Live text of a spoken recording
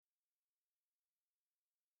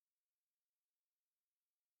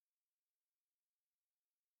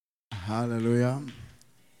Hallelujah.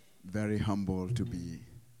 Very humble to be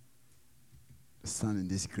standing in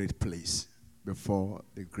this great place before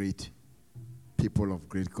the great people of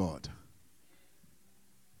great God.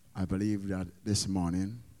 I believe that this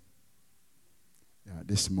morning,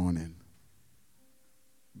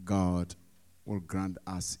 God will grant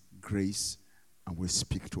us grace and will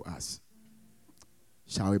speak to us.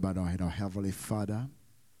 Shall we bow our head? Our Heavenly Father,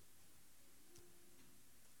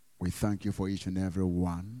 we thank you for each and every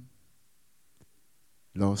one.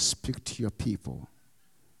 Lord, speak to your people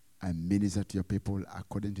and minister to your people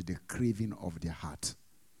according to the craving of their heart.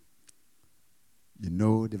 You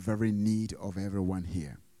know the very need of everyone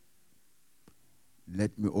here.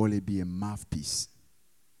 Let me only be a mouthpiece,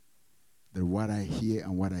 that what I hear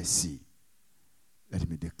and what I see, let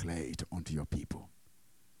me declare it unto your people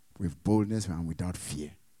with boldness and without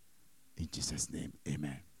fear. In Jesus' name,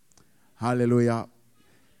 amen. Hallelujah.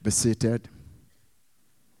 Be seated.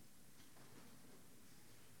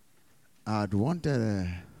 I'd wanted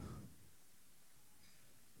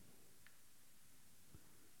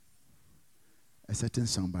a certain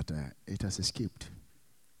song, but it has escaped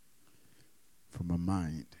from my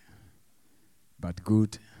mind. But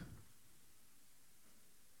good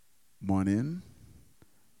morning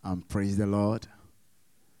and praise the Lord.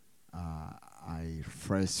 I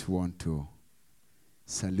first want to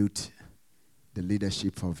salute the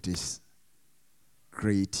leadership of this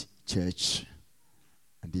great church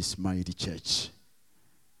and this mighty church.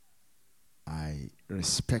 I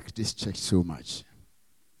respect this church so much.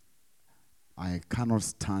 I cannot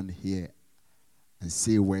stand here and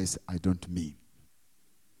say words I don't mean.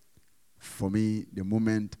 For me, the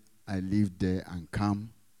moment I leave there and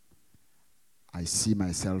come, I see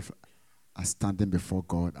myself as standing before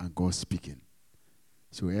God and God speaking.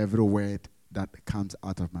 So every word that comes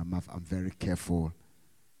out of my mouth, I'm very careful.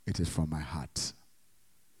 It is from my heart.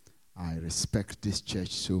 I respect this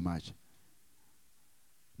church so much.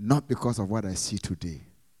 Not because of what I see today,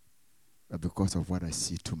 but because of what I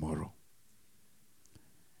see tomorrow.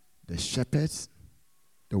 The shepherds,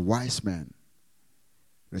 the wise men,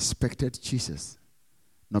 respected Jesus,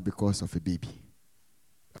 not because of a baby,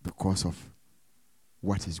 but because of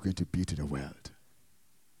what he's going to be to the world.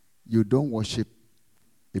 You don't worship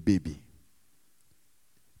a baby.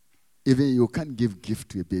 Even you can't give gift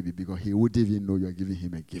to a baby because he wouldn't even know you're giving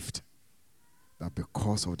him a gift. But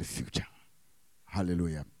because of the future.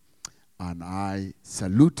 Hallelujah. And I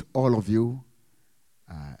salute all of you,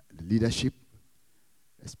 the leadership,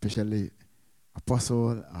 especially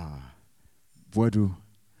Apostle Boadu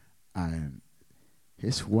and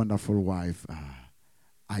his wonderful wife,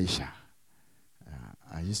 Aisha.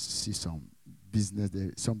 I used to see some business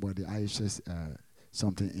there. Somebody, Aisha's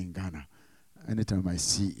something in Ghana. Anytime I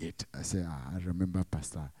see it, I say, I remember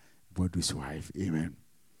Pastor Boadu's wife. Amen.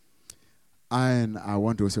 And I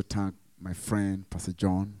want to also thank my friend, Pastor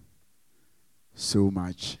John, so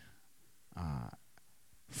much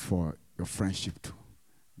for your friendship too.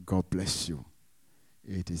 God bless you.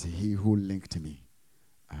 It is he who linked me.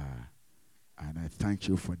 And I thank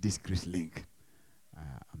you for this great link.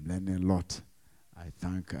 I'm learning a lot.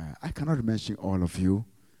 I cannot mention all of you,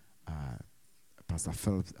 Pastor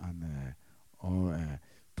Phelps and all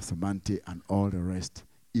Pastor Mante and all the rest.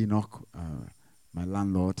 Enoch, my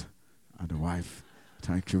landlord, and the wife.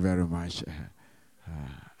 Thank you very much.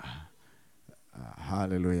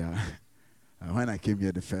 Hallelujah. When I came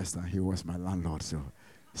here the first time, he was my landlord. So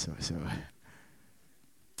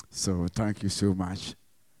thank you so much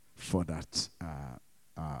for that.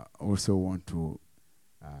 Also want to,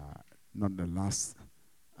 not the last,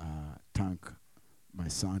 thank my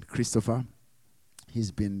son Christopher.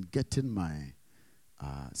 He's been getting my,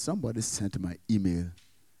 somebody sent my email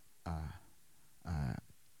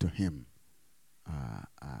to him.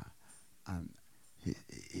 And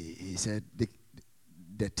he said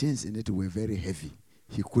the things in it were very heavy.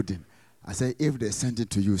 He couldn't. I said, if they sent it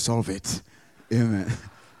to you, solve it. Amen.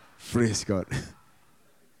 Praise God.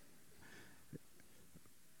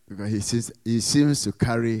 Because he seems to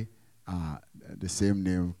carry the same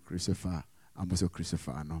name, Christopher. I'm also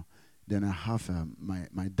Christopher, I know. Then I have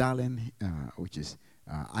my darling, which is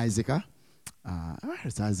Isaaca. Where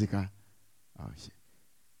is Isaaca?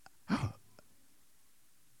 Oh,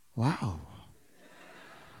 wow.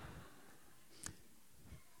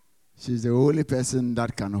 She's the only person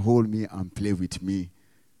that can hold me and play with me.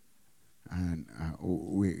 And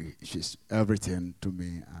she's everything to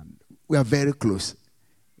me. And we are very close.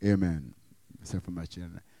 Amen. Except for my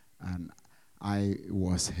children. And I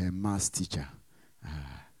was her maths teacher.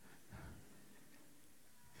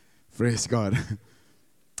 Praise God.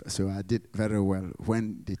 So I did very well.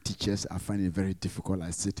 When the teachers are finding it very difficult,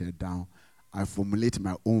 I sit here down, I formulate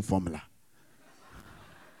my own formula.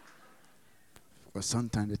 Because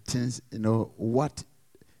sometimes the things, what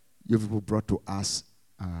you people brought to us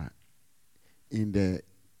in the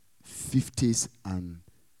 50s and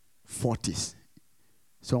 40s,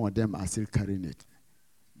 some of them are still carrying it.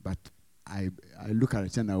 But I look at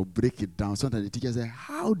it and I'll break it down. Sometimes the teacher said,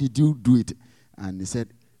 how did you do it? And he said,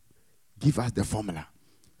 give us the formula.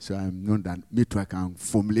 So I'm known that me too, I can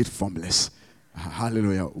formulate formulas.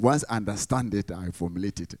 Hallelujah. Once I understand it, I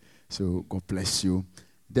formulate it. So God bless you.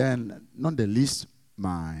 Then, not the least,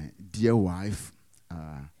 my dear wife,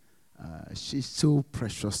 she's so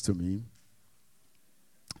precious to me.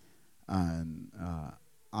 And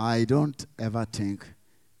I don't ever think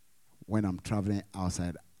when I'm traveling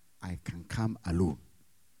outside, I can come alone.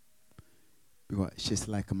 Because she's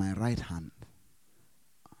like my right hand.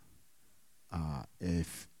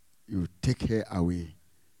 If you take her away,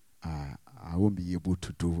 I won't be able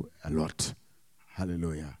to do a lot.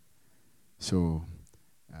 Hallelujah. So,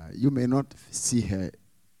 you may not see her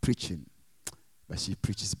preaching, but she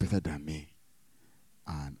preaches better than me.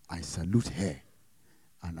 And I salute her.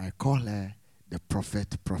 And I call her the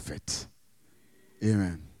prophet.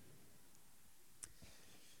 Amen.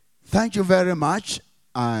 Thank you very much.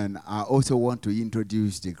 And I also want to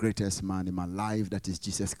introduce the greatest man in my life, that is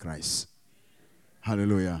Jesus Christ.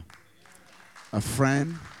 Hallelujah. A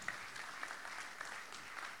friend.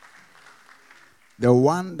 The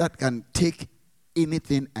one that can take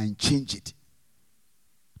anything and change it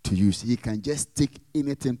to use. He can just take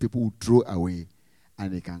anything people will throw away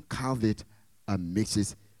and he can carve it and makes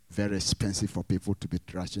it very expensive for people to be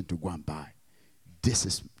rushing to go and buy.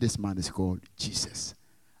 This man is called Jesus.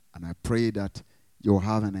 And I pray that you'll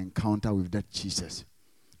have an encounter with that Jesus.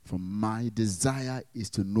 For my desire is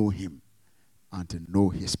to know him and to know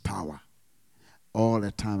his power. All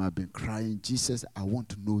the time I've been crying, Jesus, I want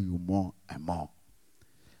to know you more and more.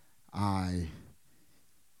 I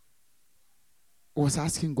was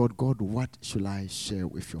asking God, what should I share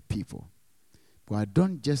with your people? But I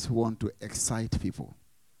don't just want to excite people.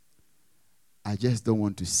 I just don't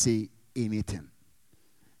want to say anything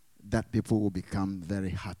that people will become very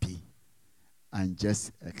happy and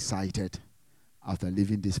just excited after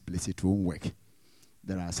leaving this place. It won't work.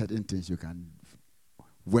 There are certain things you can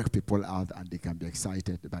work people out and they can be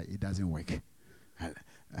excited, but it doesn't work.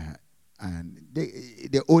 And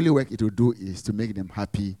the only work it will do is to make them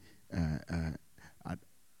happy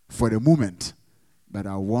for the moment. But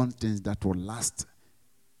I want things that will last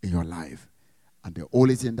in your life. And the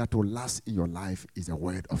only thing that will last in your life is the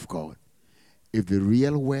word of God. If the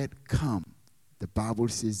real word come, the Bible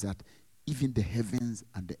says that even the heavens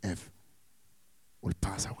and the earth will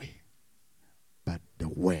pass away. But the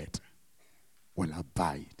word will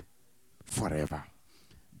abide forever.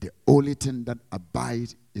 The only thing that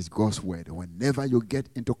abides is God's word. Whenever you get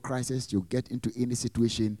into crisis, you get into any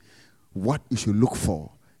situation, what you should look for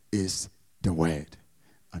is the word.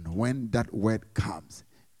 And when that word comes,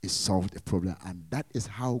 it solves the problem. And that is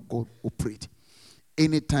how God operates.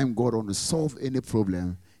 Anytime God wants to solve any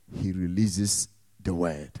problem, he releases the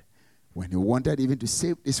word. When he wanted even to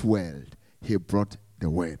save this world, he brought the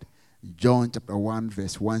word. John chapter 1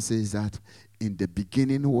 verse 1 says that in the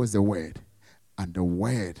beginning was the word, and the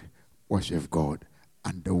word was with God,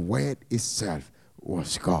 and the word itself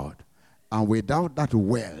was God. And without that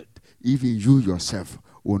word, even you yourself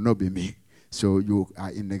will not be me. So you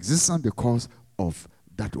are in existence because of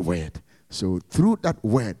that word. So through that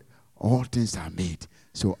word, all things are made.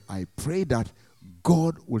 So I pray that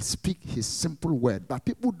God will speak his simple word, but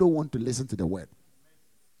people don't want to listen to the word.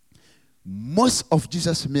 Most of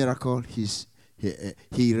Jesus' miracle, the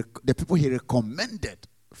people he recommended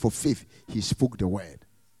for faith, he spoke the word.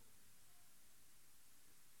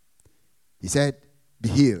 He said, be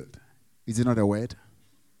healed. Is it not a word?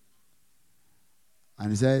 And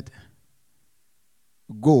he said,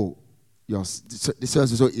 go, your so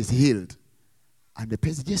is healed. And the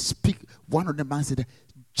person just speak. One of the man said,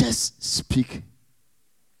 just speak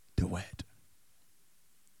the word.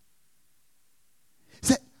 He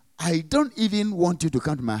said, I don't even want you to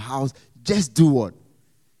come to my house. Just do what?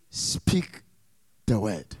 Speak the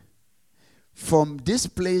word. From this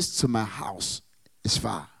place to my house is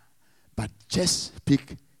far. But just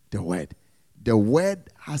speak the word. The word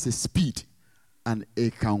has a speed and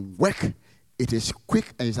it can work. It is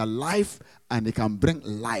quick and it's alive and it can bring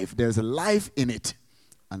life. There's a life in it.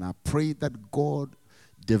 And I pray that God,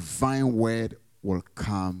 divine word will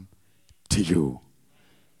come to you.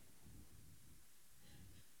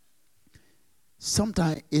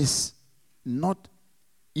 Sometimes it's not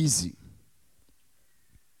easy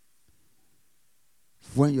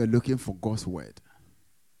when you're looking for God's word.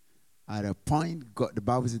 At a point, God, the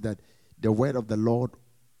Bible says that the word of the Lord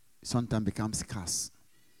sometimes becomes scarce.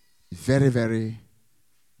 Very, very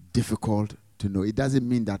difficult to know. It doesn't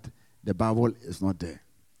mean that the Bible is not there.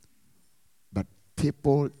 But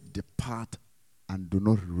people depart and do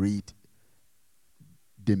not read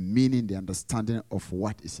the meaning, the understanding of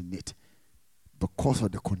what is in it because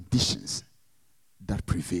of the conditions that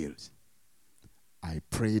prevails. I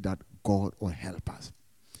pray that God will help us.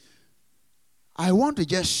 I want to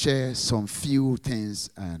just share some few things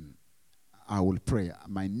and I will pray.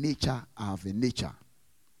 My nature, I have a nature.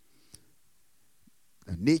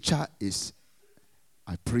 The nature is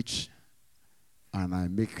I preach and I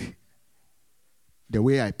make, the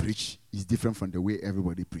way I preach is different from the way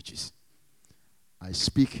everybody preaches. I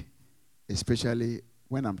speak, especially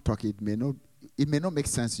when I'm talking, it may not make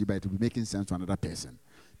sense to you, but it will be making sense to another person.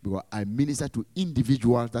 Because I minister to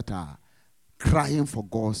individuals that are crying for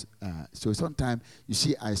God's. So sometimes, you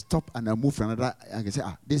see, I stop and I move to another. I can say,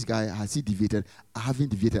 this guy, has he deviated? I haven't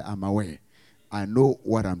deviated, I'm aware. I know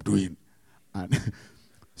what I'm doing. And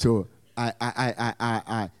so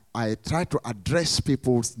I try to address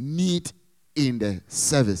people's need in the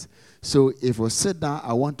service. So if we sit down,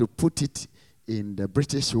 I want to put it in the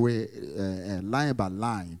British way, line by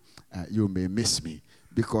line, you may miss me.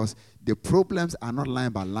 Because the problems are not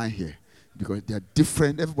line by line here. Because they are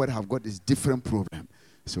different. Everybody have got this different problem.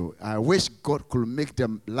 So I wish God could make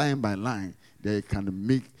them line by line. They can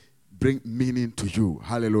bring meaning to you.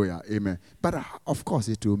 Hallelujah. Amen. But of course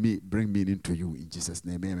it will bring meaning to you in Jesus'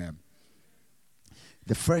 name. Amen.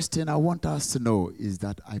 The first thing I want us to know is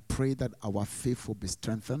that I pray that our faith will be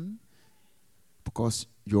strengthened, because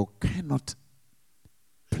you cannot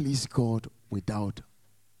please God without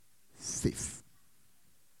faith.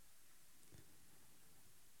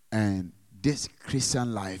 And this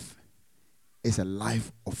Christian life is a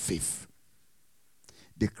life of faith.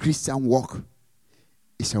 The Christian walk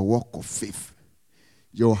is a walk of faith.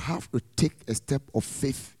 You have to take a step of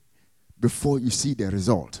faith before you see the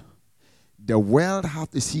result. The world have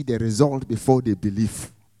to see the result before they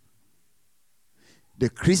believe. The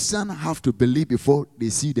Christian have to believe before they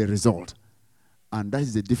see the result. And that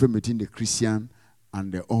is the difference between the Christian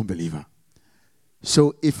and the unbeliever.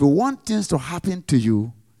 So if you want things to happen to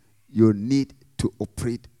you, you need to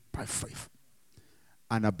operate by faith.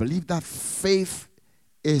 And I believe that faith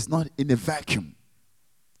is not in a vacuum.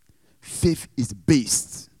 Faith is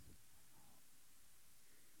based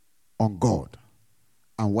on God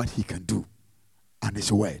and what He can do and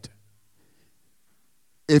His word.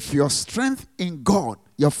 If your strength in God,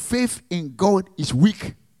 your faith in God is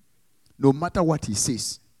weak, no matter what He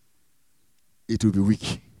says, it will be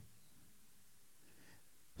weak.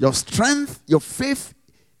 Your strength, your faith,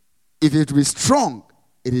 if it will be strong,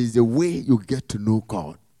 it is the way you get to know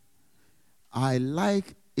God. I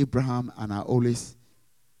like Abraham, and I always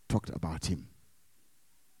talked about him.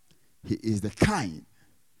 He is the kind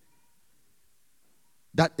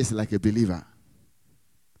that is like a believer.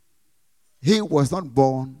 He was not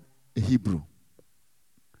born a Hebrew,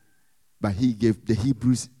 but the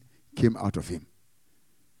Hebrews came out of him.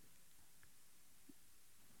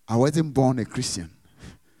 I wasn't born a Christian,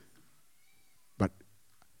 but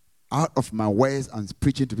out of my words and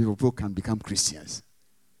preaching to people can become Christians.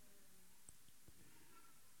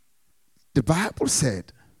 The Bible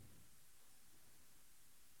said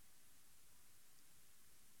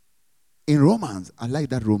in Romans, I like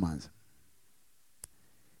that Romans,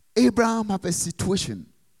 Abraham had a situation,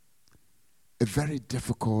 a very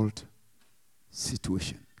difficult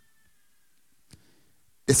situation.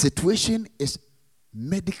 The situation is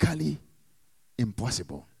medically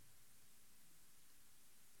impossible.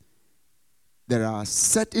 There are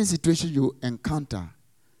certain situations you encounter,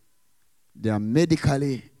 they are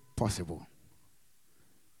medically possible.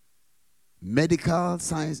 Medical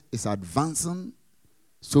science is advancing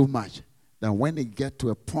so much that when it gets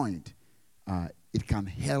to a point, it can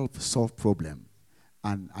help solve problems.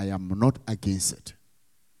 And I am not against it.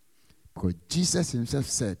 Because Jesus himself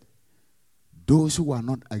said, those who are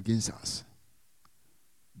not against us,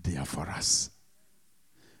 they are for us.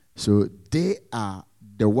 So they are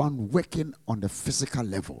the one working on the physical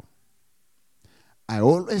level. I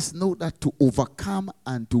always know that to overcome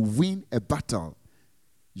and to win a battle,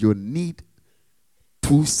 you need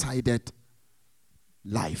two-sided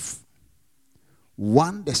life.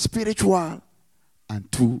 One, the spiritual, and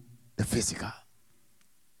two, the physical.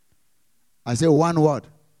 I say one word.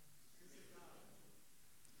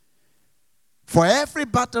 For every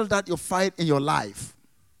battle that you fight in your life,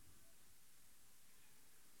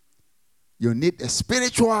 you need the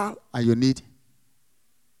spiritual and you need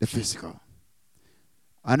the physical.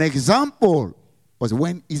 An example was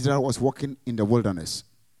when Israel was walking in the wilderness.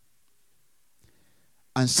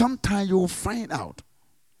 And sometimes you will find out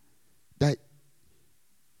that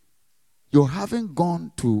you haven't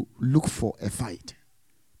gone to look for a fight,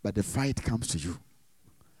 but the fight comes to you.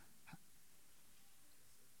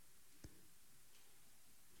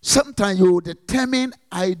 Sometimes you determine,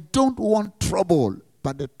 I don't want trouble,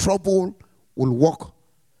 but the trouble will walk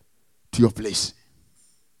to your place.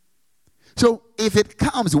 So if it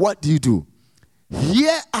comes, what do?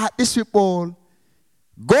 Here are these people,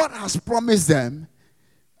 God has promised them,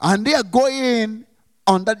 and they are going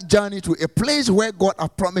on that journey to a place where God has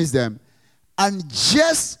promised them. And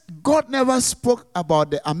just, God never spoke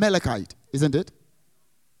about the Amalekite, isn't it?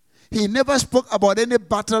 He never spoke about any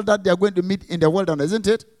battle that they are going to meet in the wilderness, isn't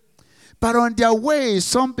it? But on their way,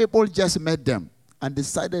 some people just met them and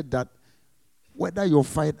decided that whether you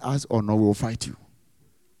fight us or not, we will fight you.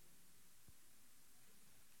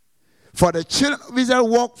 For the children of Israel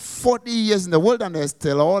walked 40 years in the wilderness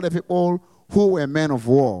till all the people who were men of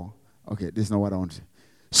war. Okay, this is not what I want to say.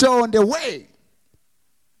 So on the way,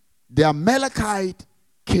 the Amalekite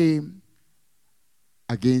came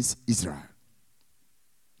against Israel.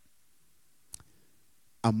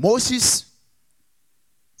 And Moses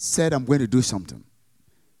said, I'm going to do something.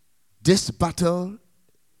 This battle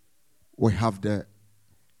will have the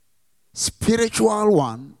spiritual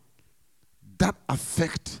one that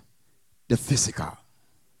affect the physical.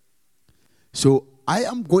 So I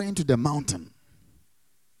am going to the mountain.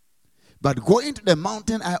 But going to the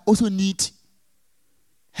mountain, I also need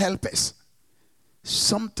helpers.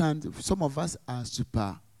 Sometimes some of us are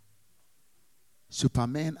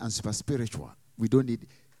supermen and super spiritual. We don't need,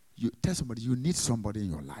 you tell somebody, you need somebody in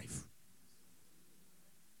your life.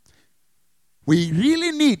 We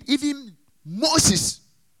really need, even Moses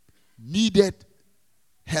needed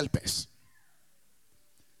helpers.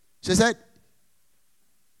 She said,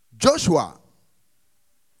 Joshua,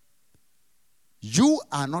 you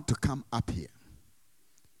are not to come up here.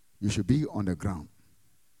 You should be on the ground.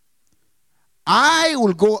 I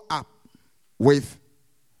will go up with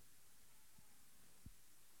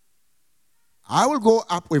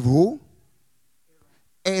who?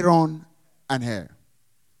 Aaron and Hur.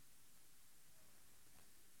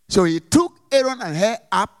 So he took Aaron and Hur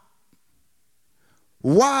up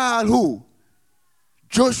while who?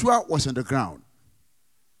 Joshua was on the ground.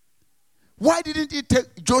 Why didn't he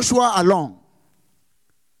take Joshua along?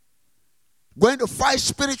 Going to fight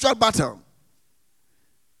spiritual battle.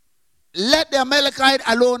 Let the Amalekite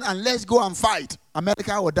alone and let's go and fight.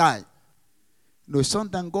 Amalekite will die. No,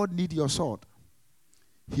 sometimes God needs your sword.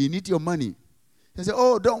 He needs your money. He said,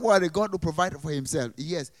 oh, don't worry, God will provide for himself.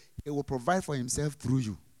 Yes, he will provide for himself through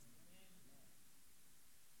you.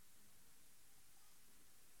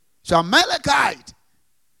 So Amalekite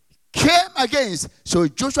came against. So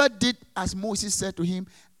Joshua did as Moses said to him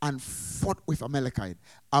and fought with Amalekite.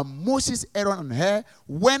 And Moses, Aaron, and Hur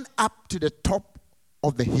went up to the top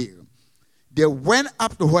of the hill. They went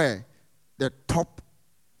up to where? The top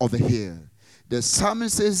of the hill. The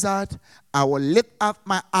psalmist says that I will lift up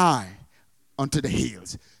my eye unto the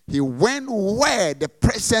hills. He went where the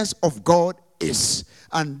presence of God is.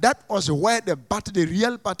 And that was where the battle, the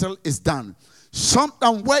real battle is done.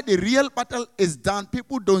 Sometimes where the real battle is done,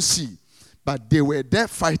 people don't see. But they were there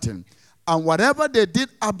fighting. And whatever they did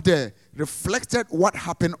up there reflected what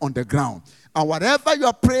happened on the ground. And whatever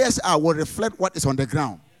your prayers are will reflect what is on the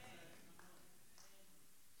ground.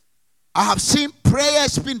 I have seen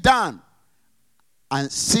prayers being done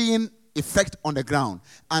and seeing effect on the ground.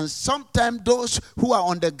 And sometimes those who are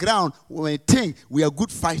on the ground will think we are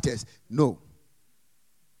good fighters. No.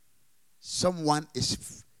 Someone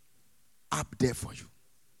is up there for you.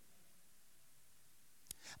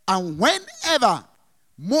 And whenever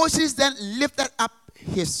Moses then lifted up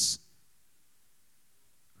his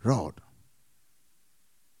rod,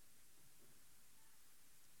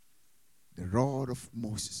 the rod of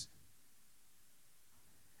Moses,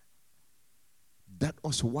 that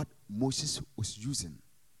was what Moses was using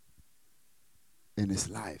in his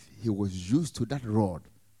life. He was used to that rod.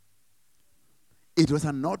 It was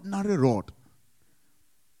an ordinary rod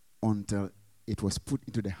until it was put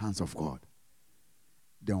into the hands of God.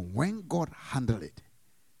 Then when God handled it,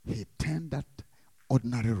 he turned that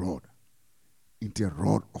ordinary rod into a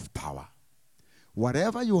rod of power.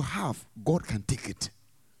 Whatever you have, God can take it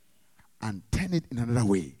and turn it in another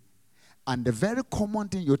way. And the very common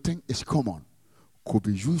thing you think is common could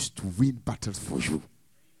be used to win battles for you.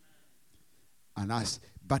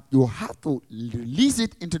 But you have to release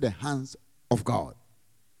it into the hands of God.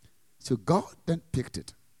 So God then picked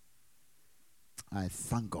it. I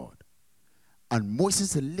thank God. And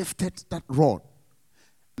Moses lifted that rod.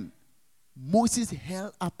 Moses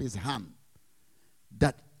held up his hand.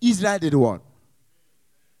 That Israel did what?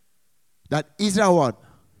 That Israel what?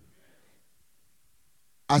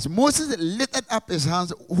 As Moses lifted up his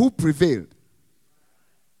hands, who prevailed?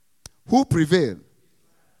 Who prevailed?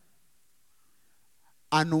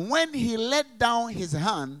 And when he let down his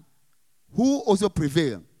hand, who also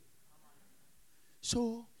prevailed?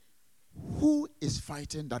 So, who is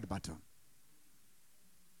fighting that battle?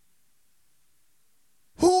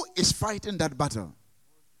 Who is fighting that battle?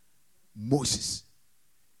 Moses.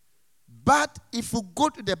 But if you go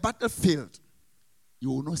to the battlefield,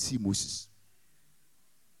 you will not see Moses.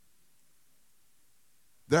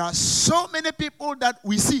 There are so many people that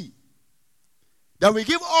we see, that we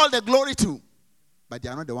give all the glory to, but they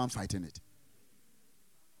are not the one fighting it.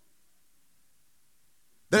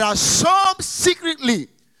 There are some secretly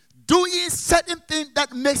doing certain things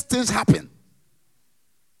that makes things happen.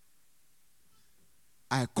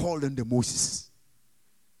 I call them the Moses.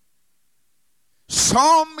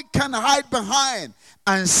 Some can hide behind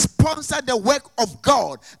and sponsor the work of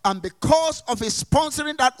God. And because of his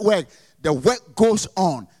sponsoring that work, the work goes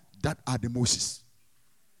on. That are the Moses.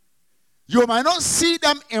 You might not see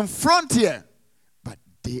them in front here, but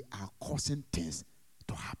they are causing things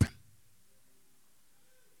to happen.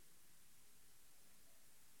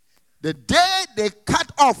 The day they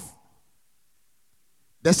cut off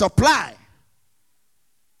the supply,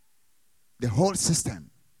 the whole system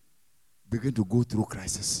begin to go through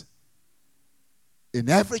crisis. In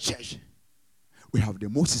every church, we have the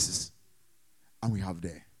Moses and we have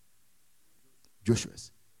the Joshuas.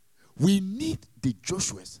 We need the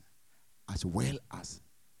Joshuas as well as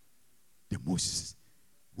the Moses.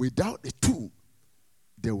 Without the two,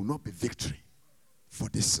 there will not be victory for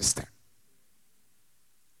this system.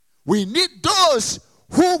 We need those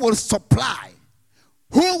who will supply,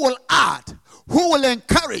 who will add, who will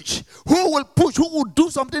encourage, who will push, who will do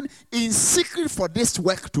something in secret for this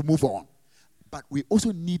work to move on. But we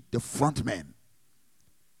also need the front men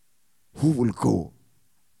who will go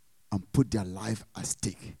and put their life at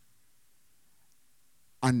stake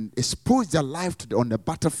and expose their life on the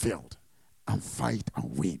battlefield and fight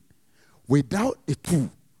and win. Without the two,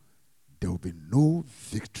 there will be no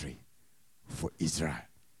victory for Israel.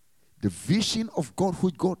 The vision of God,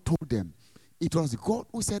 which God told them, it was God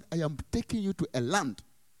who said, I am taking you to a land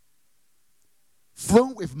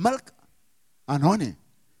flowing with milk and honey.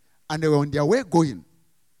 And they were on their way going.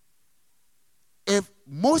 If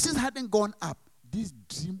Moses hadn't gone up, this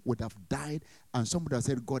dream would have died and somebody would have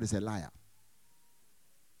said, God is a liar.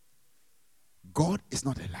 God is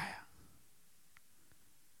not a liar.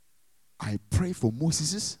 I pray for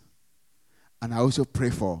Moses and I also pray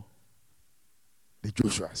for the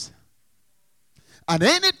Joshuas. And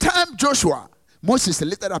anytime Moses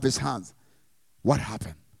lifted up his hands, what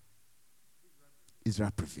happened?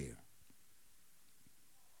 Israel prevailed.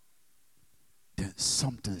 Then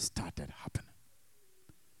something started happening.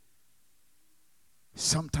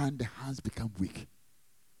 Sometimes the hands become weak.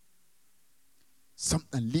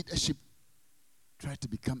 Sometimes leadership try to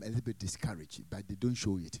become a little bit discouraged, but they don't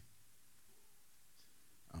show it.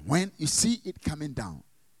 And when you see it coming down,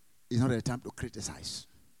 it's not a time to criticize.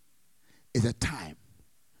 It's a time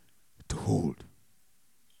to hold.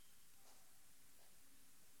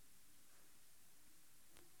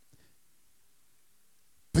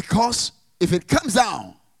 Because if it comes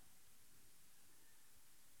down,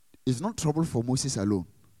 it's not trouble for Moses alone,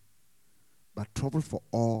 but trouble for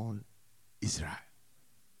all Israel.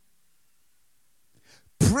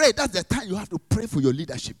 Pray. That's the time you have to pray for your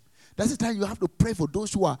leadership. That's the time you have to pray for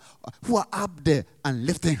those who are up there and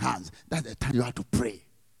lifting hands. That's the time you have to pray.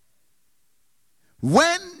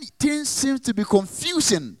 When things seem to be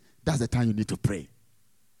confusing, that's the time you need to pray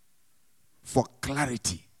for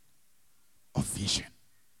clarity of vision.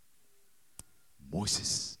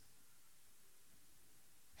 Moses,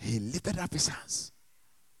 he lifted up his hands.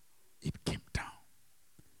 It came down.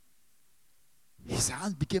 His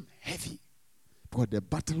hands became heavy because the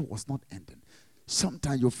battle was not ending.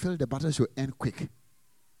 Sometimes you feel the battle should end quick.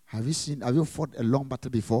 Have you fought a long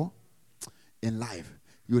battle before? In life,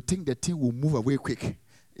 you think the thing will move away quick.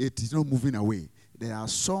 It is not moving away. There are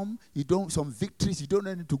some victories, you don't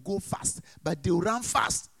need to go fast, but they will run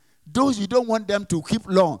fast. Those you don't want them to keep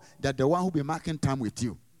long, they're the one who will be marking time with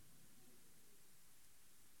you.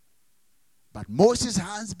 But Moses'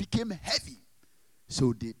 hands became heavy.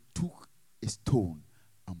 So they took a stone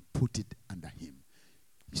and put it under him.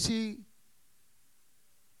 You see,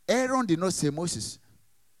 Aaron did not say, Moses,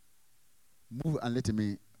 move and let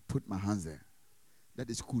me put my hands there. That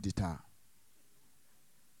is coup d'etat.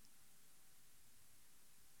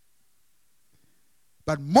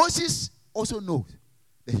 But Moses also knows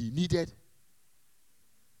that he needed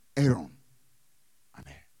Aaron and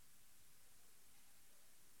Hur.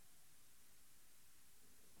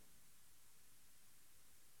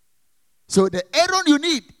 So the Aaron you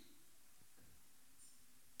need,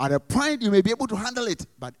 at a point you may be able to handle it,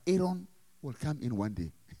 but Aaron will come in one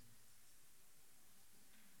day.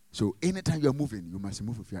 So anytime you are moving, you must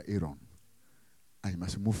move with your Aaron. And you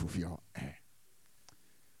must move with your Hur.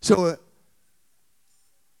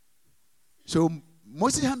 So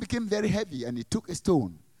Moses' hand became very heavy, and he took a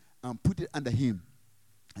stone and put it under him.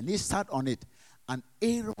 And he sat on it. And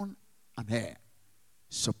Aaron and Hur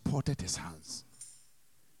supported his hands.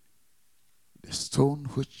 The stone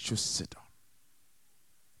which you sit on.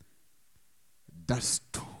 That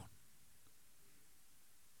stone.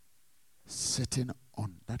 Sitting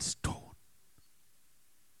on that stone.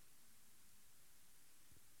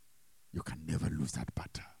 You can never lose that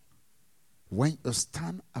battle. When you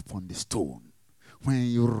stand upon the stone, when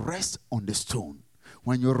you rest on the stone,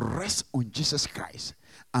 when you rest on Jesus Christ,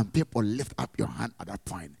 and people lift up your hand at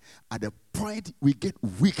the point we get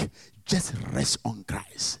weak, just rest on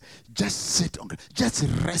Christ. Just sit on Christ. Just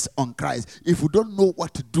rest on Christ. If you don't know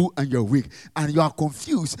what to do and you're weak, and you are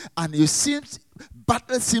confused, and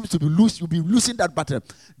battle seems to be loose, you'll be losing that battle.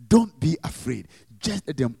 Don't be afraid. Just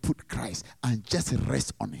let them put Christ and just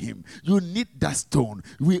rest on him. You need that stone.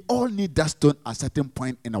 We all need that stone at a certain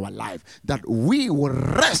point in our life, that we will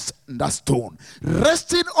rest in that stone.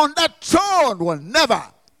 Resting on that stone will never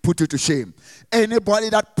put you to shame. Anybody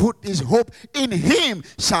that put his hope in him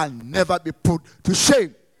shall never be put to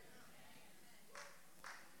shame.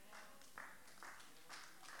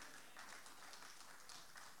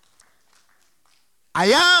 I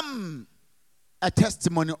am a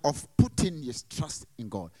testimony of putting your trust in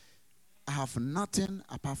God. I have nothing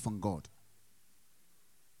apart from God.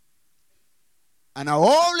 And I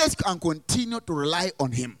always can continue to rely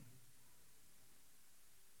on him.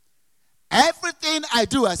 Everything I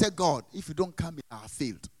do, I say, God, if you don't come in, I have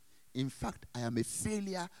failed. In fact, I am a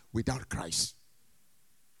failure without Christ.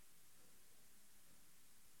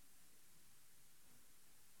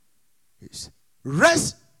 Yes.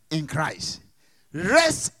 Rest in Christ.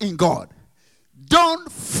 Rest in God.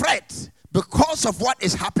 Don't fret because of what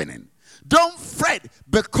is happening. Don't fret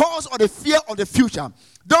because of the fear of the future.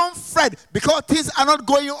 Don't fret because things are not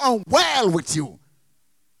going on well with you.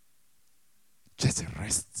 Just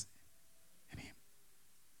rest in him.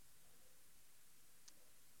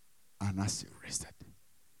 And as you rested,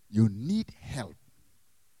 you need help.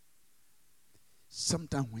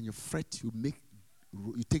 Sometimes when you fret,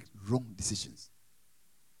 you take wrong decisions.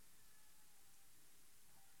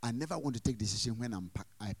 I never want to take decision when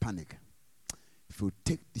I panic. If you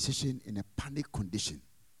take decision in a panic condition,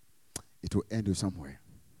 it will end you somewhere.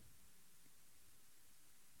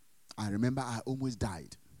 I remember I almost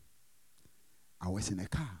died. I was in a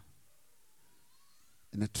car,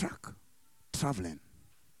 in a truck, traveling,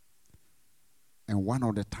 and one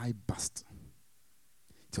of the tires burst.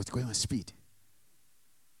 It was going on speed.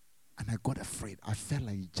 And I got afraid. I felt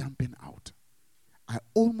like jumping out. I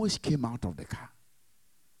almost came out of the car.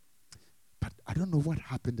 But I don't know what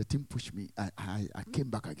happened. The thing pushed me. I came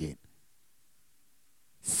back again.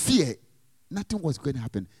 Fear. Nothing was going to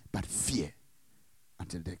happen but fear.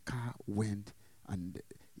 Until the car went and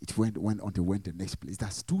it went until went to the next place.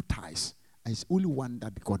 That's 2 tires. And it's only one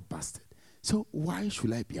that got busted. So why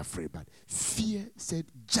should I be afraid? But fear said,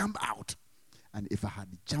 jump out. And if I had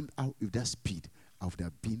jumped out with that speed, I would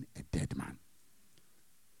have been a dead man.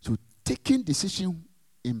 So taking decision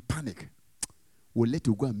in panic will let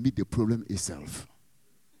you go and meet the problem itself.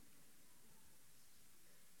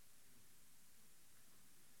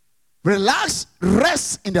 Relax,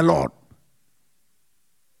 rest in the Lord.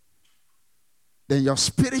 Then your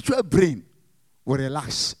spiritual brain will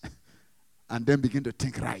relax and then begin to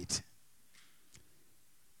think right.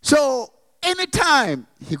 So anytime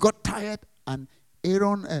he got tired and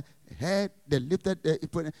Aaron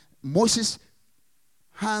Moses'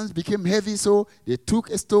 hands became heavy, so they took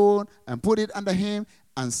a stone and put it under him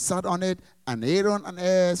and sat on it, and Aaron and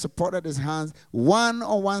Hur supported his hands, one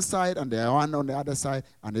on one side and the one on the other side,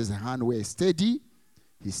 and his hands were steady.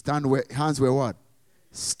 His hands were what?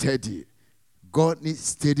 Steady. God needs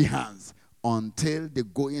steady hands until the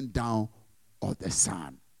going down of the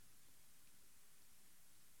sun.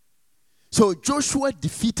 So Joshua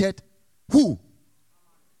defeated who?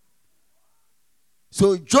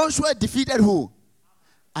 So Joshua defeated who?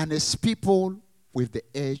 And his people with the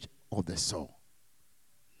edge of the sword.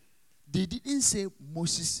 They didn't say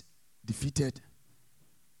Moses defeated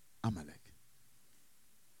Amalek.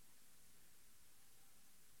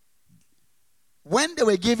 when they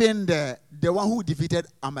were given the one who defeated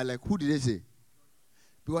Amalek, who did they say?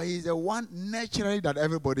 Because he's the one naturally that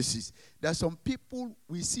everybody sees. There are some people,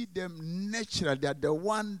 we see them naturally. They are the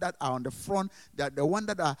one that are on the front. They are the one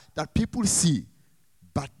that people see.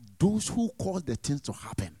 But those who cause the things to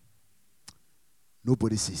happen,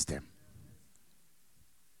 nobody sees them.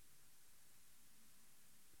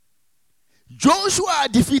 Joshua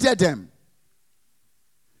defeated them.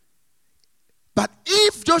 But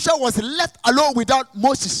if Joshua was left alone without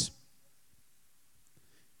Moses,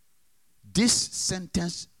 this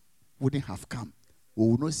sentence wouldn't have come. We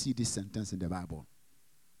will not see this sentence in the Bible.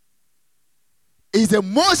 It's the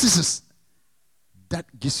Moses that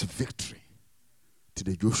gives victory to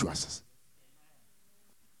the Joshuas.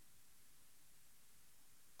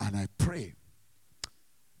 And I pray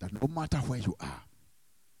that no matter where you are,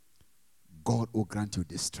 God will grant you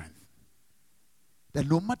this strength. That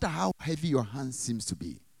no matter how heavy your hand seems to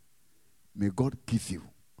be, may God give you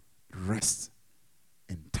rest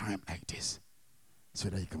in time like this so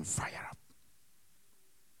that you can fire up.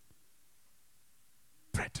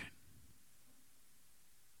 Brethren,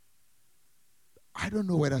 I don't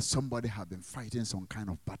know whether somebody has been fighting some kind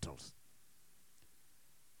of battles.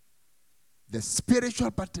 The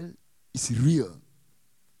spiritual battle is real.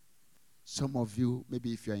 Some of you,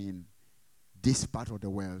 maybe if you're in this part of the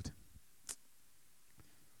world,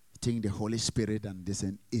 think the Holy Spirit and this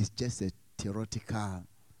is just a theoretical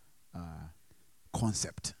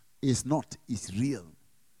concept. It's not. It's real.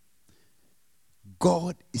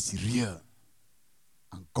 God is real.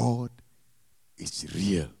 And God is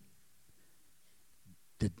real.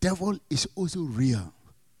 The devil is also real.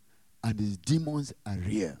 And his demons are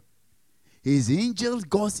real. His angels,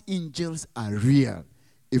 God's angels are real.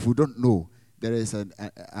 If we don't know, there is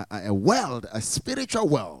a world, a spiritual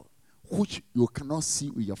world, which you cannot see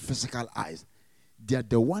with your physical eyes. They are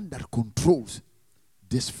the one that controls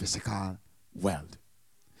this physical world.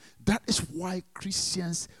 That is why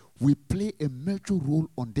Christians, we play a major role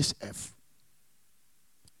on this earth.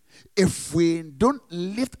 If we don't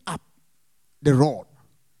lift up the rod,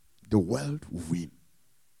 the world will win.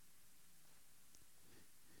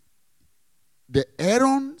 The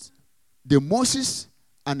Aarons, the Moses,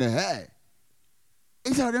 and the Hur,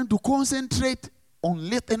 it's for them to concentrate on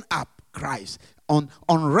lifting up Christ, on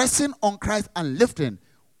resting on Christ and lifting.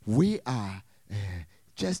 We are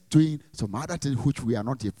just doing some other things which we are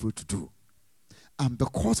not able to do. And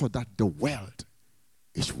because of that, the world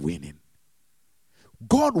is winning.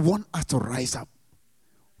 God wants us to rise up.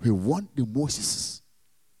 We want the Moses.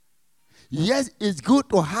 Yes, it's good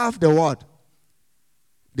to have the word,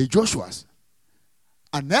 the Joshuas.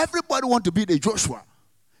 And everybody wants to be the Joshua,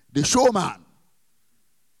 the showman.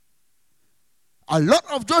 A lot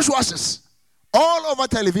of Joshuas all over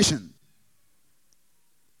television.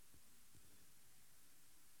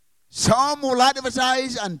 Some will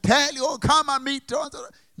advertise and tell you, oh, come and meet.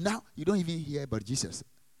 Now, you don't even hear about Jesus,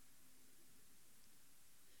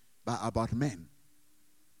 but about men.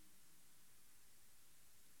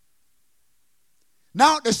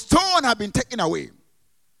 Now, the stone has been taken away.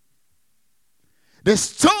 The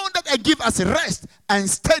stone that I give us rest and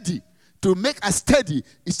steady, to make us steady,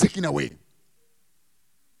 is taken away.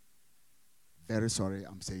 Very sorry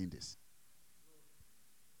I'm saying this.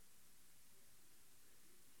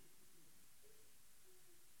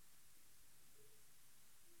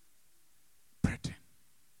 Brethren,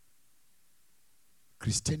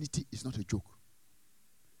 Christianity is not a joke.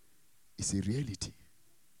 It's a reality.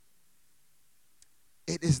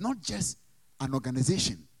 It is not just an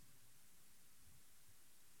organization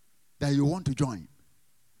that you want to join.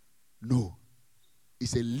 No.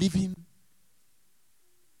 It's a living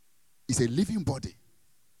body.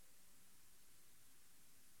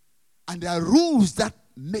 And there are rules that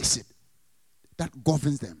makes it, that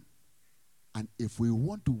governs them. And if we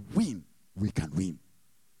want to win, we can win.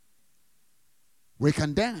 We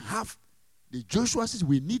can then have the Joshuas,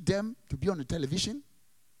 we need them to be on the television,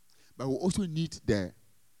 but we also need the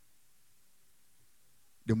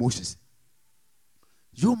Moses.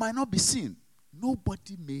 You might not be seen.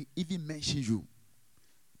 Nobody may even mention you.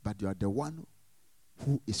 But you are the one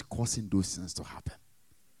who is causing those things to happen.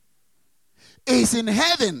 It's in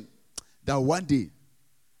heaven that one day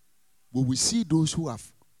we will see those who have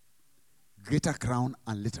greater crown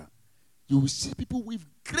and little. You will see people with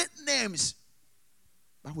great names,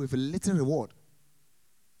 but with a little reward.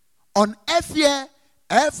 On earth here,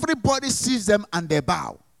 everybody sees them and they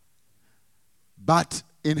bow. But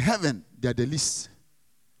in heaven, they are the least.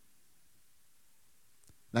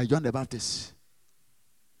 Like John the Baptist.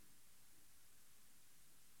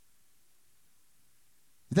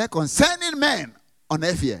 That concerning men on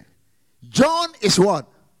earth here, John is what?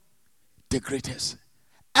 The greatest.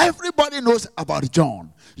 Everybody knows about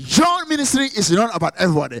John. John ministry is known about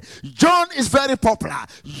everybody. John is very popular.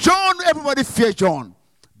 John, everybody fears John.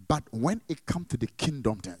 But when it comes to the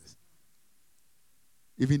kingdom things,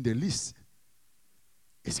 even the least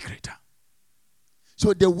is greater.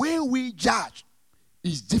 So the way we judge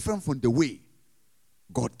is different from the way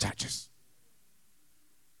God judges.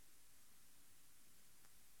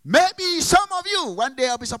 Maybe some of you, one day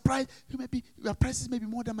I'll be surprised, your prices may be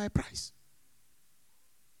more than my price.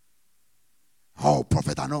 Oh,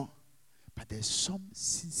 prophet, I know. But there's some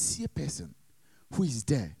sincere person who is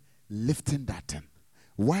there lifting that thing.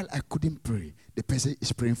 While I couldn't pray, the person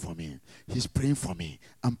is praying for me. He's praying for me.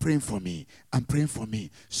 I'm praying for me. I'm praying for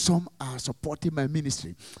me. Some are supporting my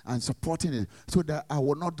ministry and supporting it so that I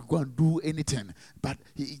will not go and do anything. But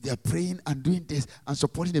they're praying and doing this and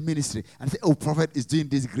supporting the ministry. And say, oh, prophet is doing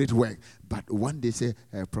this great work. But one day say,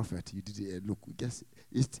 prophet, you did look, guess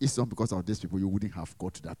it's not because of these people you wouldn't have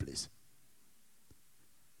got to that place.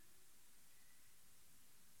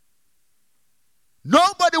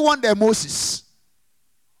 Nobody want the Moses.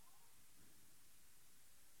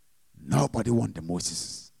 Nobody want the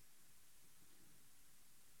Moses.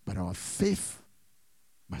 But our faith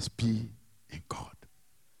must be in God.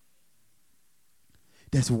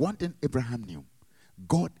 There's one thing Abraham knew.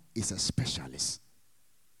 God is a specialist.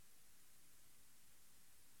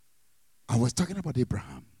 I was talking about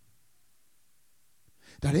Abraham.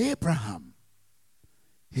 That Abraham,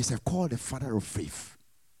 he's called the father of faith.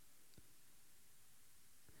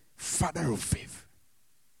 Father of faith.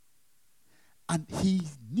 And he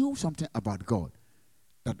knew something about God.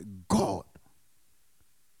 That God,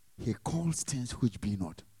 he calls things which be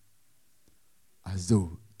not as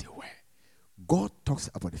though they were. God talks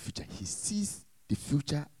about the future. He sees the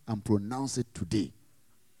future and pronounces it today.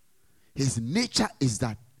 His nature is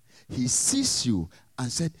that he sees you and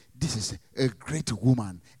said, this is a great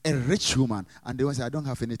woman, a rich woman. And they will say, I don't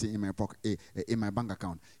have anything in my pocket, in my bank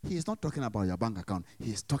account. He is not talking about your bank account.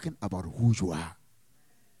 He is talking about who you are.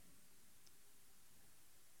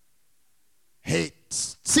 He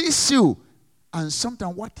sees you, and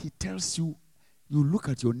sometimes what he tells you, you look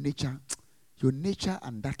at your nature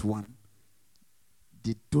and that one,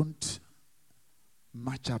 they don't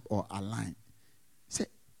match up or align. Say,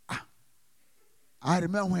 I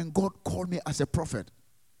remember when God called me as a prophet,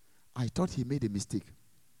 I thought he made a mistake.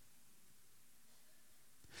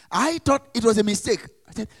 I thought it was a mistake.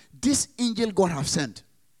 I said, this angel God have sent,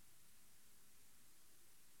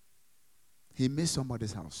 he missed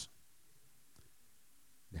somebody's house.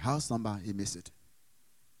 The house number, he missed it.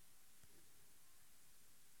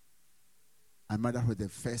 I remember that was the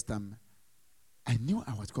first time I knew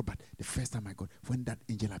I was God, but the first time I got, when that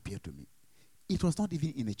angel appeared to me, it was not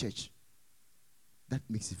even in a church. That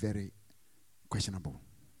makes it very questionable.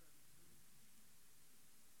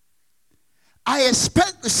 I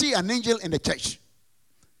expect to see an angel in the church,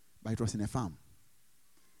 but it was in a farm.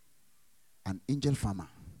 An angel farmer.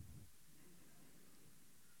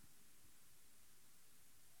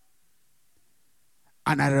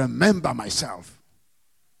 And I remember myself.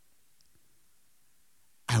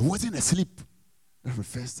 I wasn't asleep. That was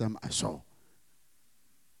the first time I saw.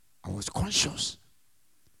 I was conscious.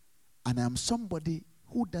 And I'm somebody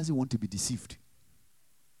who doesn't want to be deceived.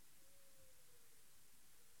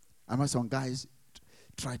 I remember some guys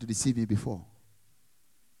tried to deceive me before.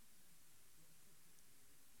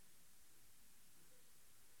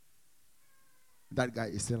 That guy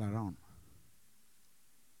is still around.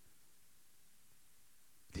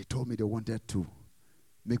 They told me they wanted to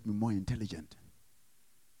make me more intelligent.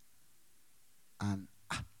 And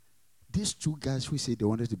these two guys who say they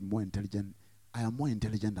wanted to be more intelligent, I am more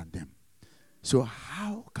intelligent than them. So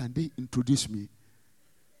how can they introduce me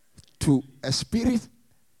to a spirit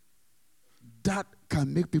that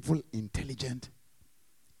can make people intelligent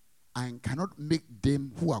and cannot make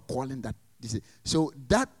them who are calling that? So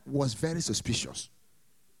that was very suspicious.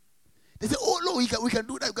 They said, oh no, we can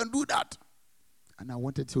do that, we can do that. And I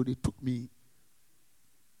wanted, so they took me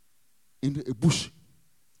into a bush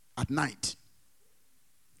at night.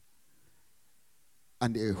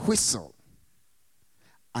 And a whistle.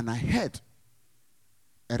 And I heard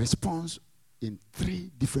a response in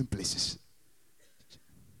 3 different places.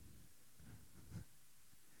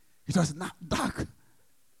 It was not dark.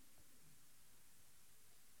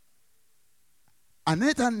 And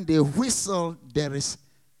anytime they whistle, there is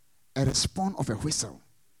a response of a whistle.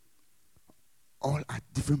 All at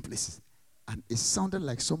different places. And it sounded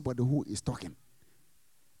like somebody who is talking.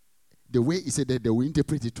 The way he said that, they will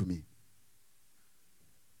interpret it to me.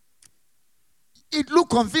 It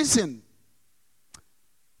looked convincing.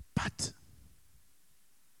 But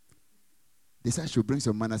they said, I should bring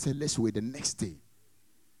some money. I said, let's wait the next day.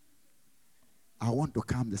 I want to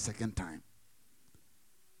come the second time.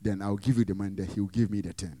 Then I'll give you the money. Then he'll give me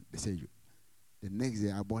the 10. They say, the next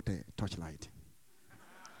day I bought a torchlight.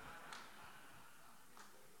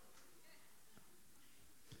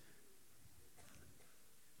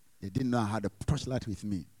 They didn't know I had a torchlight with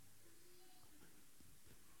me.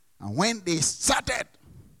 And when they started,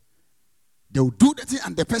 they will do the thing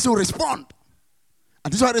and the person will respond.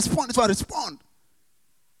 And this one respond, this one respond.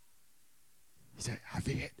 He said,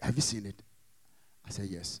 have you seen it? I said,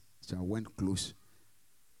 yes. So I went close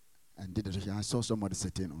and did it. I saw somebody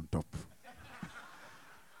sitting on top.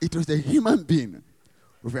 It was a human being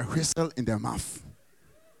with a whistle in their mouth.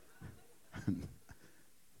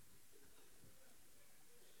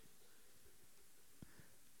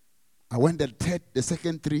 I went the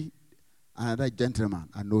second three, another gentleman,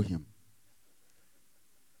 I know him.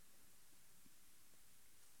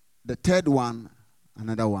 The third one,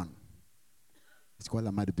 another one. It's called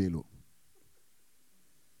Ahmad Bello.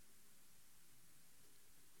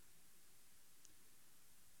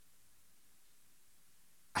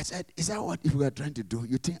 I said, is that what you are trying to do?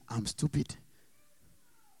 You think I'm stupid?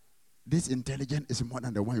 This intelligence is more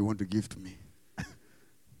than the one you want to give to me.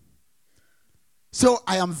 So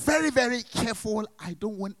I am very, very careful. I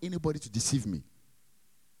don't want anybody to deceive me.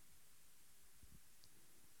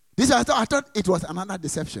 I thought it was another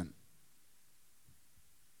deception.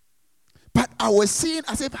 But I was seeing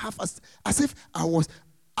as if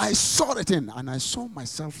I saw the thing and I saw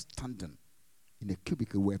myself standing in a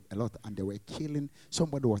cubicle where a lot, and they were killing.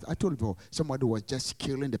 I told you, somebody was just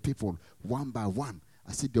killing the people one by one.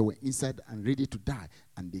 I said they were inside and ready to die.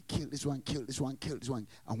 And they killed this one, killed this one, killed this one.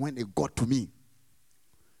 And when they got to me,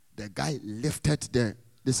 the guy lifted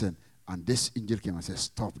and this angel came and said,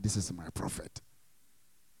 stop, this is my prophet.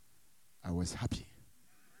 I was happy.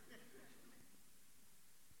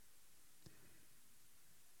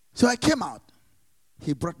 So I came out.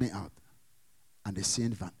 He brought me out. And the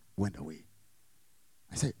scene went away.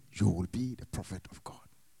 I said, you will be the prophet of God.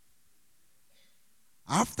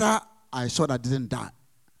 After I saw that I didn't die,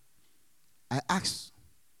 I asked,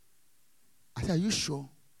 I said, are you sure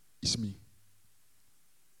it's me?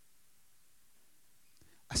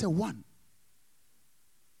 I said, one,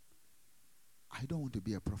 I don't want to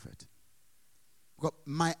be a prophet. Because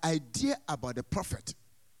my idea about a prophet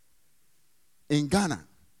in Ghana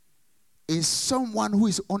is someone who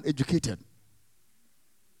is uneducated,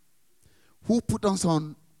 who put on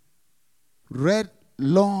some red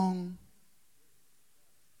long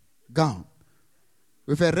gown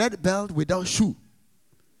with a red belt without shoe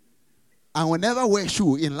and will never wear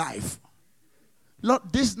shoe in life.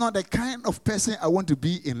 Lord, this is not the kind of person I want to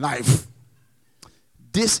be in life.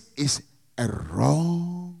 This is a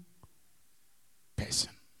wrong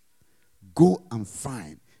person. Go and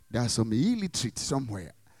find. There are some illiterate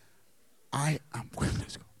somewhere. I am going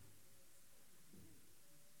to go.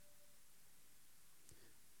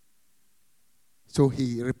 So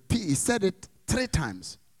he said it 3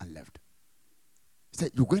 times and left. He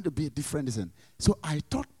said, you're going to be a different person. So I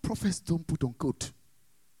thought prophets don't put on coat.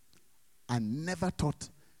 I never thought.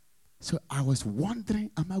 So I was wondering,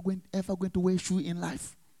 am I ever going to wear shoe in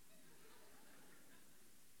life?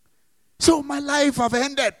 So my life have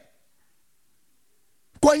ended.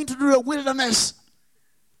 Going to the wilderness.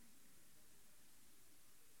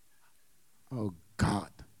 Oh God.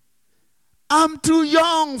 I'm too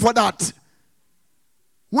young for that.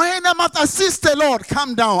 When I'm at sister, Lord,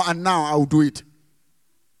 come down and now I'll do it.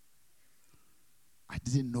 I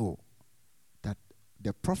didn't know that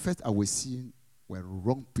the prophets I was seeing were a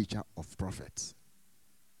wrong picture of prophets.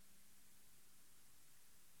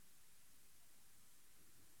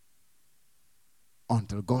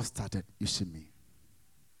 Until God started using me.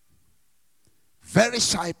 Very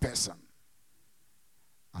shy person.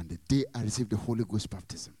 And the day I received the Holy Ghost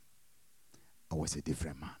baptism, I was a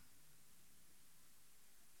different man.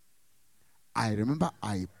 I remember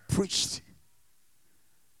I preached,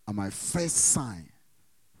 and my first sign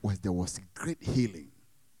was there was great healing.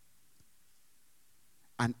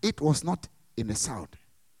 And it was not in the south.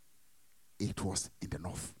 It was in the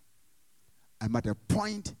north. I'm at a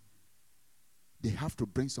point, they have to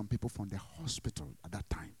bring some people from the hospital at that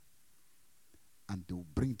time. And they will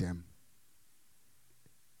bring them.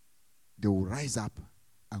 They will rise up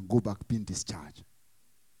and go back being discharged.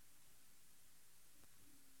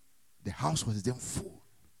 The house was then full.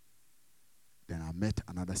 Then I met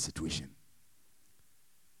another situation.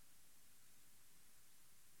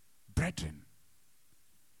 Brethren,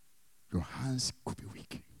 your hands could be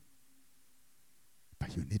weak,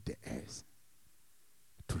 but you need the heirs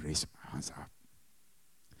to raise hands up.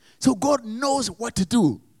 So God knows what to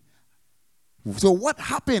do. So what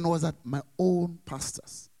happened was that my own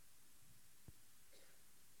pastors,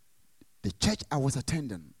 the church I was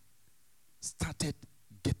attending, started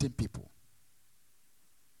getting people.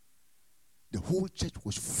 The whole church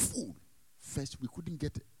was full. First, we couldn't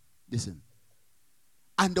get this in.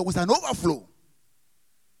 And there was an overflow.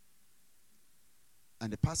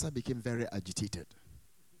 And the pastor became very agitated.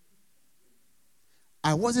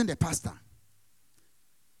 I wasn't a pastor.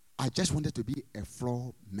 I just wanted to be a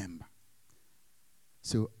floor member.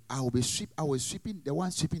 So I was sweeping, the one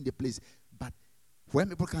sweeping the place. But when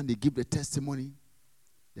people come, they give the testimony.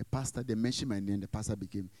 The pastor, they mentioned my name, the pastor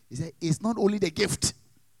he said, it's not only the gift.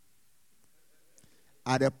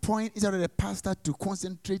 At a point, instead of the pastor to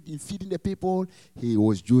concentrate in feeding the people, he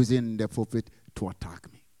was using the prophet to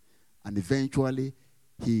attack me. And eventually,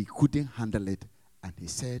 he couldn't handle it. And he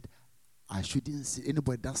said, I shouldn't see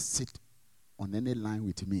anybody that sit on any line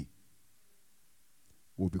with me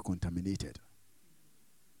will be contaminated.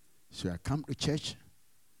 So I come to church.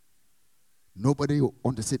 Nobody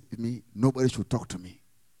want to sit with me. Nobody should talk to me.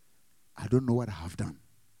 I don't know what I have done.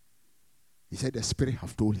 He said the Spirit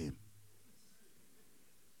have told him.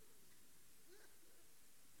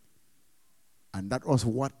 And that was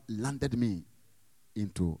what landed me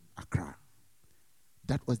into Accra.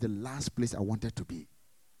 That was the last place I wanted to be.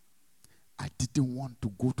 I didn't want to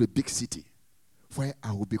go to a big city where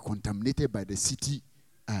I would be contaminated by the city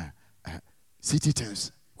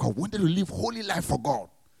citizens. I wanted to live holy life for God.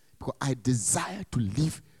 Because I desire to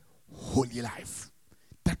live holy life.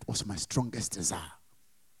 That was my strongest desire.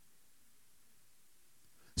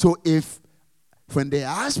 So when they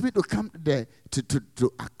asked me to come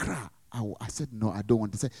to Accra, I said, no, I don't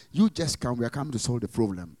want to say. You just come. We are coming to solve the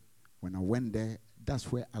problem. When I went there,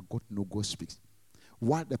 that's where I got no go speaks.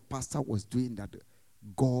 While the pastor was doing that,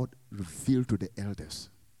 God revealed to the elders.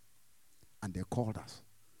 And they called us.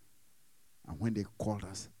 And when they called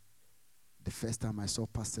us, the first time I saw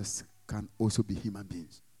pastors can also be human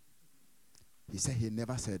beings. He said he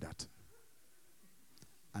never said that.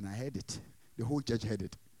 And I heard it. The whole church heard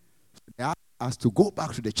it. They asked us to go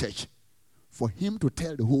back to the church for him to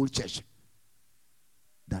tell the whole church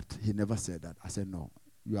that he never said that. I said, no,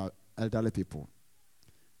 you are elderly people.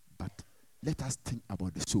 But let us think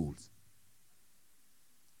about the souls,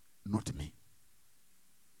 not me.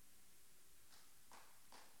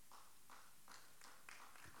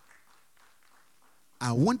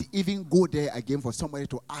 I won't even go there again for somebody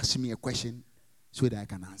to ask me a question so that I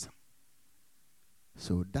can answer.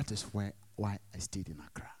 So that is why I stayed in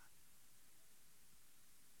Accra.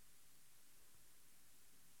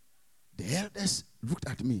 The elders looked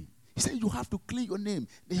at me. He said, you have to clear your name.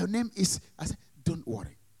 Your name is, I said, don't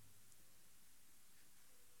worry.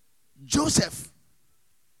 Joseph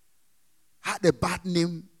had a bad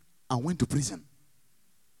name and went to prison.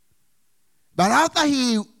 But after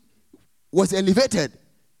he was elevated,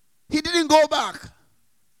 he didn't go back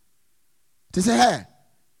to say, hey,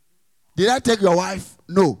 did I take your wife?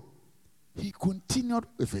 No. He continued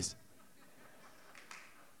with his.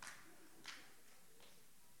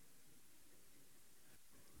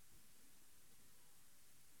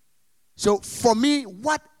 So for me,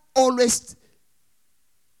 what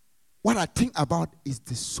I think about is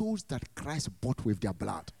the souls that Christ bought with their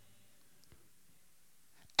blood.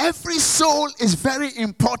 Every soul is very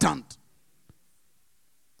important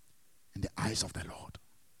in the eyes of the Lord.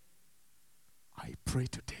 I pray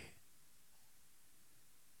today,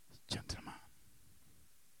 gentlemen,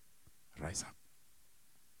 rise up.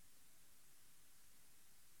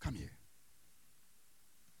 Come here.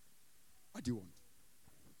 What do you want?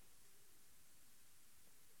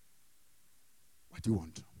 What do you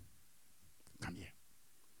want? Come here.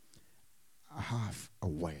 I have a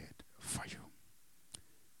word for you.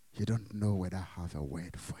 You don't know whether I have a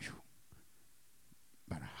word for you,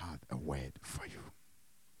 but I have a word for you.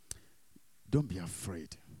 Don't be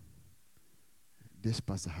afraid. This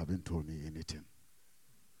pastor haven't told me anything.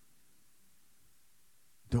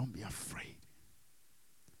 Don't be afraid.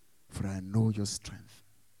 For I know your strength.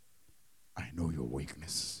 I know your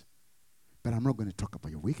weakness. But I'm not going to talk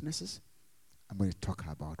about your weaknesses. I'm going to talk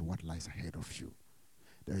about what lies ahead of you.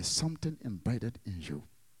 There is something embedded in you,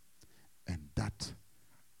 and that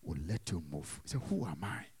will let you move. So who am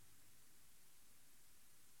I?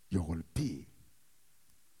 You will be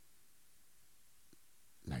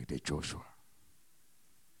like the Joshua.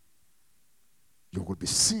 You will be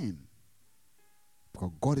seen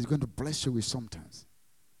because God is going to bless you with something,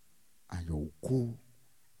 and you will go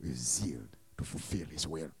with zeal to fulfill his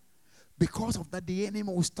will. Because of that, the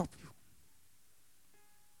enemy will stop you.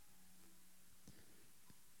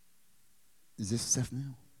 Is this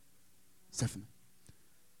 7? 7.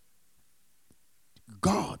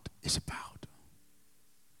 God is about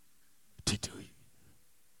to do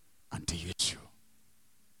and to use you.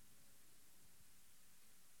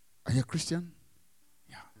 Are you a Christian?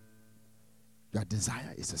 Yeah. Your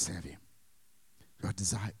desire is to serve him. Your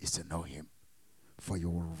desire is to know him. For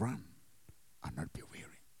you will run and not be weary.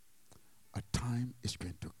 A time is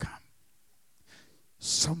going to come.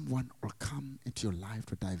 Someone will come into your life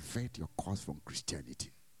to divert your course from Christianity.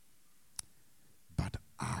 But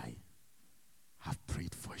I have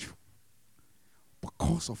prayed for you.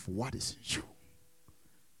 Because of what is in you,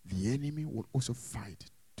 the enemy will also fight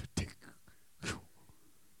to take you.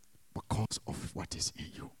 Because of what is in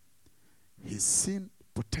you. He's seen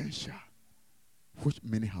potential which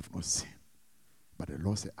many have not seen. But the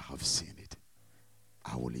Lord said, I have seen it.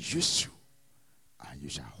 I will use you, and you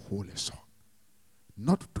shall hold a sword.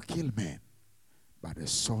 Not to kill men, but a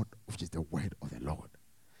sword which is the word of the Lord.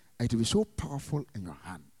 And it will be so powerful in your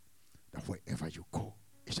hand that wherever you go,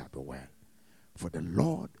 it shall be well. For the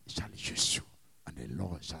Lord shall use you, and the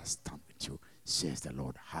Lord shall stand with you, says the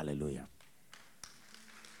Lord. Hallelujah.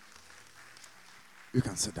 You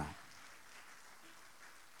can sit down.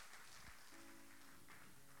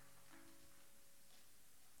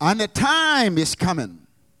 And the time is coming.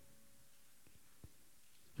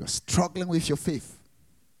 You're struggling with your faith.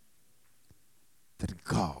 That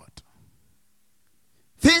God,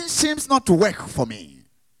 things seems not to work for me.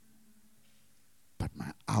 But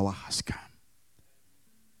my hour has come.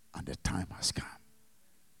 And the time has come.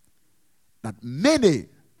 That many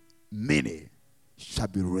shall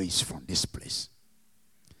be raised from this place.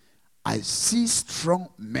 I see strong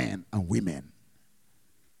men and women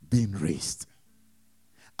being raised.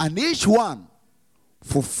 And each one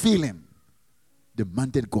fulfilling the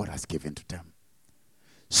mandate God has given to them.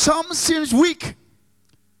 Some seems weak,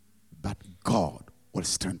 but God will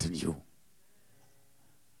strengthen you.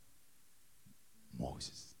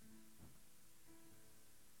 Moses.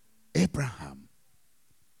 Abraham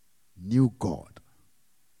knew God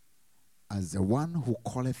as the one who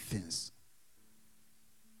calleth things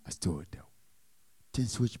as though they were.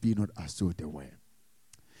 Things which be not as though they were.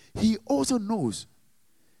 He also knows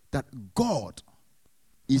that God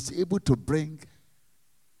is able to bring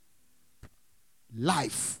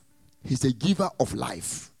life. He's a giver of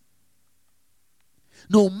life.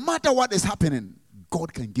 No matter what is happening,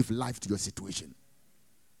 God can give life to your situation.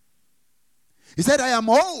 He said, I am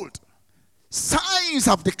old. Signs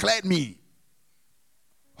have declared me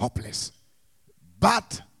hopeless.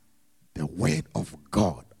 But the word of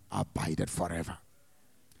God abideth forever.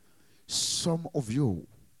 Some of you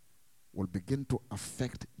will begin to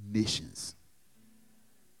affect nations.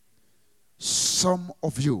 Some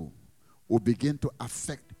of you will begin to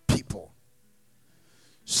affect people.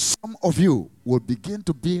 Some of you will begin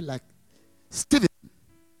to be like Stephen.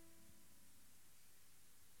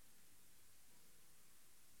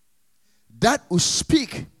 That will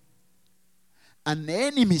speak, and the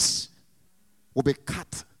enemies will be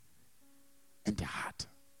cut in the heart.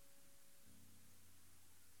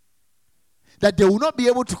 That they will not be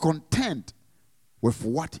able to contend with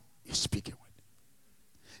what you're speaking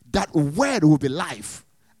with. That word will be life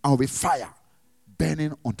and will be fire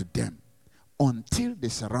burning onto them until they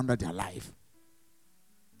surrender their life.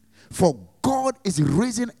 For God is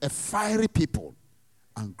raising a fiery people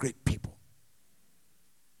and great people.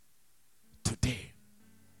 Today,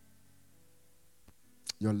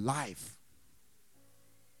 your life